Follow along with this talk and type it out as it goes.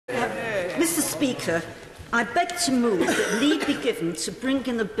Mr. Speaker, I beg to move that leave be given to bring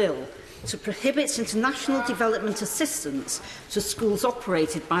in a bill to prohibit international development assistance to schools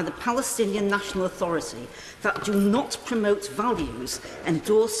operated by the Palestinian National Authority that do not promote values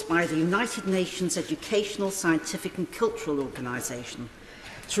endorsed by the United Nations Educational, Scientific and Cultural Organization,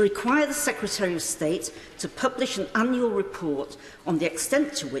 to require the Secretary of State to publish an annual report on the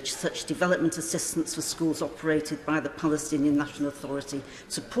extent to which such development assistance for schools operated by the Palestinian National Authority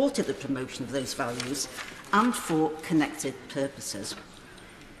supported the promotion of those values, and for connected purposes.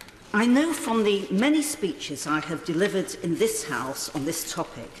 I know from the many speeches I have delivered in this House on this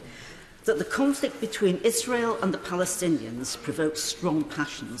topic that the conflict between Israel and the Palestinians provokes strong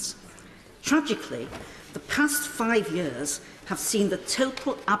passions. Tragically, the past 5 years have seen the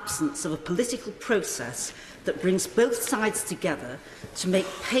total absence of a political process that brings both sides together to make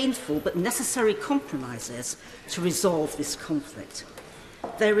painful but necessary compromises to resolve this conflict.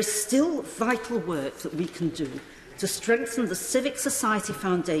 There is still vital work that we can do to strengthen the civic society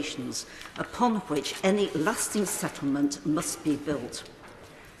foundations upon which any lasting settlement must be built.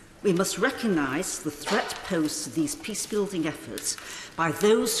 We must recognise the threat posed to these peace-building efforts by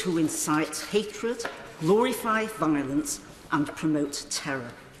those who incite hatred, glorify violence and promote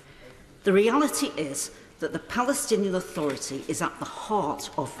terror. The reality is that the Palestinian Authority is at the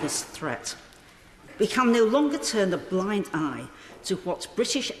heart of this threat. We can no longer turn a blind eye to what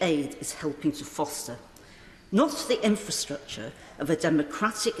British aid is helping to foster. Not the infrastructure of a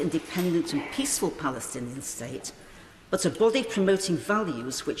democratic, independent and peaceful Palestinian state, but a body promoting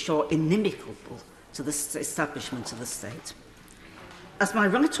values which are inimical to the establishment of the state. As my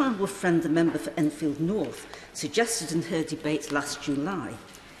right honourable friend, the member for Enfield North, suggested in her debate last July,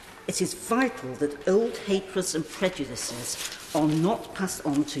 it is vital that old hatreds and prejudices are not passed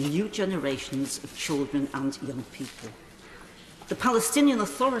on to new generations of children and young people. The Palestinian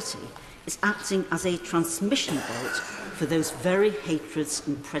Authority is acting as a transmission belt for those very hatreds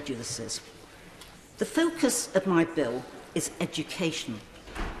and prejudices. The focus of my bill is education.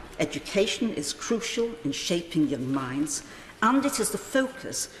 Education is crucial in shaping young minds, and it is the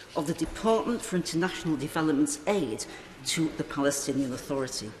focus of the Department for International Development's aid to the Palestinian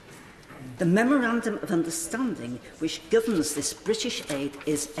Authority. The Memorandum of Understanding which governs this British aid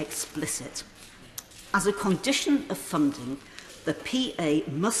is explicit. As a condition of funding, the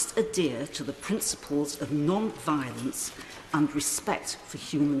PA must adhere to the principles of non-violence and respect for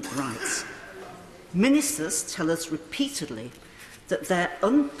human rights. Ministers tell us repeatedly that their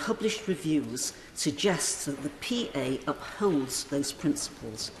unpublished reviews suggest that the PA upholds those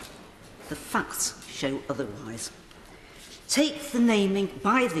principles. The facts show otherwise. Take the naming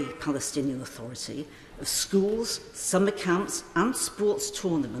by the Palestinian Authority of schools, summer camps and sports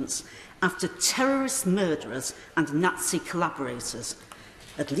tournaments after terrorist murderers and Nazi collaborators.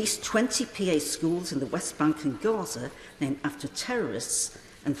 At least 20 PA schools in the West Bank and Gaza named after terrorists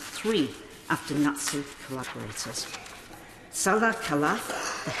and 3 after Nazi collaborators. Salah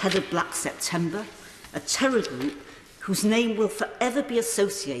Khalaf, the head of Black September, a terror group whose name will forever be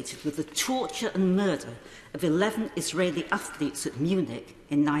associated with the torture and murder of 11 Israeli athletes at Munich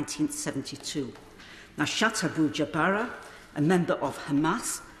in 1972. Nashat Abu Jabara, a member of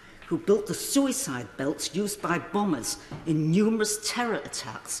Hamas, who built the suicide belts used by bombers in numerous terror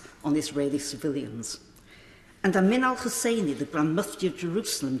attacks on Israeli civilians. And Amin al-Husseini, the Grand Mufti of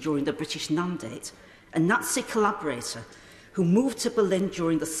Jerusalem during the British Mandate, a Nazi collaborator who moved to Berlin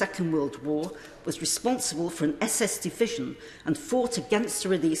during the Second World War, was responsible for an SS division and fought against the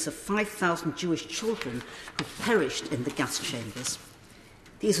release of 5,000 Jewish children who perished in the gas chambers.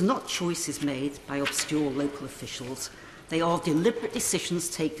 These are not choices made by obscure local officials. They are deliberate decisions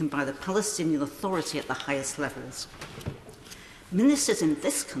taken by the Palestinian Authority at the highest levels. Ministers in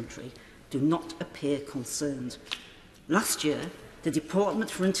this country do not appear concerned. Last year, the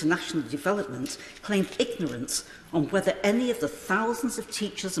Department for International Development claimed ignorance on whether any of the thousands of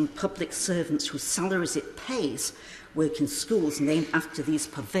teachers and public servants whose salaries it pays work in schools named after these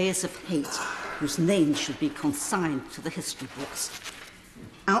purveyors of hate, whose names should be consigned to the history books.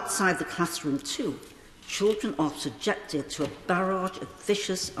 Outside the classroom too, children are subjected to a barrage of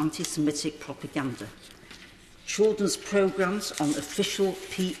vicious anti-Semitic propaganda. Children's programmes on official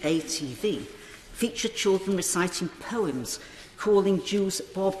PATV feature children reciting poems calling Jews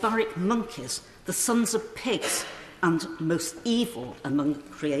barbaric monkeys, the sons of pigs, and most evil among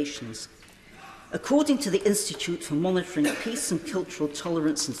creations. According to the Institute for Monitoring Peace and Cultural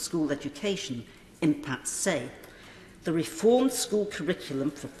Tolerance in School Education, Impacts say, the reformed school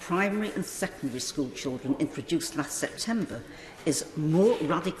curriculum for primary and secondary school children introduced last September is more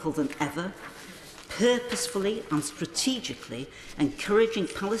radical than ever, purposefully and strategically encouraging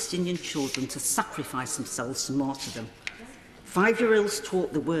Palestinian children to sacrifice themselves to martyrdom. 5-year-olds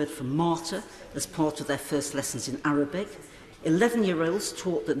taught the word for martyr as part of their first lessons in Arabic. 11-year-olds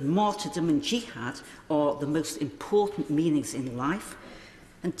taught that martyrdom and jihad are the most important meanings in life.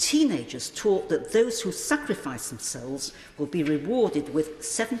 And teenagers taught that those who sacrifice themselves will be rewarded with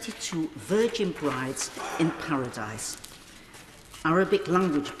 72 virgin brides in paradise. Arabic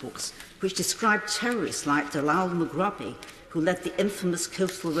language books, which describe terrorists like Dalal Mughrabi, who led the infamous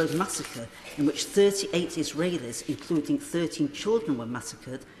Coastal Road massacre, in which 38 Israelis, including 13 children, were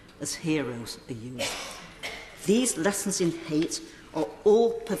massacred, as heroes are used. These lessons in hate are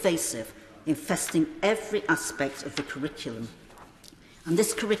all pervasive, infesting every aspect of the curriculum. And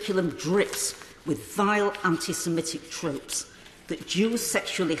this curriculum drips with vile anti-Semitic tropes, that Jews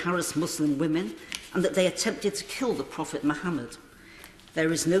sexually harass Muslim women and that they attempted to kill the Prophet Muhammad.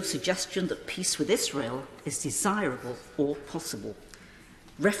 There is no suggestion that peace with Israel is desirable or possible.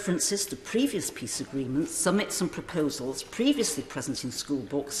 References to previous peace agreements, summits and proposals previously present in school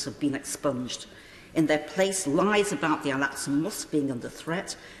books have been expunged. In their place, lies about the Al-Aqsa Mosque being under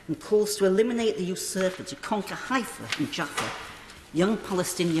threat and calls to eliminate the usurper to conquer Haifa and Jaffa. Young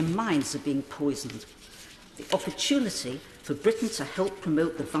Palestinian minds are being poisoned. The opportunity for Britain to help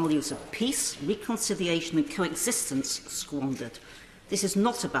promote the values of peace, reconciliation and coexistence squandered. This is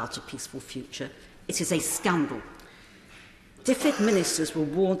not about a peaceful future. It is a scandal. DFID ministers were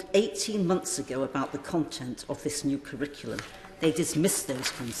warned 18 months ago about the content of this new curriculum. They dismissed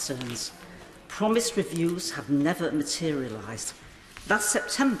those concerns. Promised reviews have never materialised. Last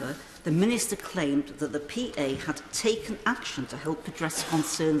September, the minister claimed that the PA had taken action to help address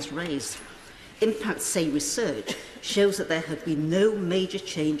concerns raised. Impact Say research shows that there have been no major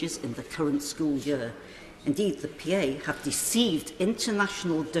changes in the current school year. Indeed, the PA have deceived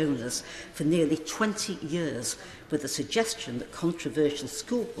international donors for nearly 20 years with the suggestion that controversial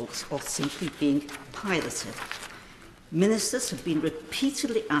school books are simply being piloted. Ministers have been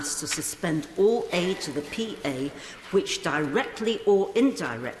repeatedly asked to suspend all aid to the PA, which directly or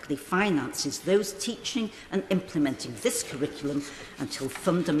indirectly finances those teaching and implementing this curriculum until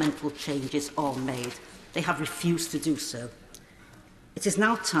fundamental changes are made. They have refused to do so. It is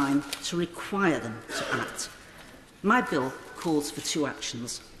now time to require them to act. My bill calls for 2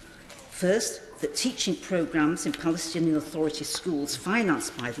 actions. First, that teaching programmes in Palestinian Authority schools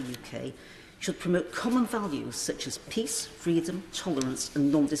financed by the UK should promote common values such as peace, freedom, tolerance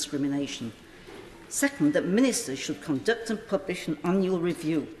and non-discrimination. Second, that ministers should conduct and publish an annual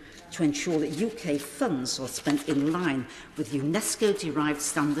review to ensure that UK funds are spent in line with UNESCO-derived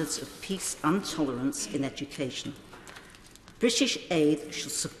standards of peace and tolerance in education. British aid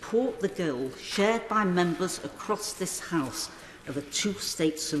should support the goal shared by members across this House of a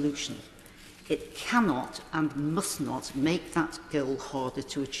 2-state solution. It cannot and must not make that goal harder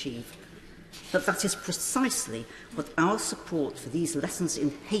to achieve. But that is precisely what our support for these lessons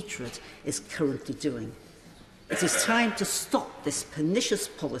in hatred is currently doing. It is time to stop this pernicious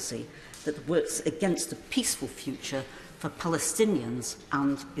policy that works against a peaceful future for Palestinians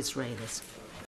and Israelis.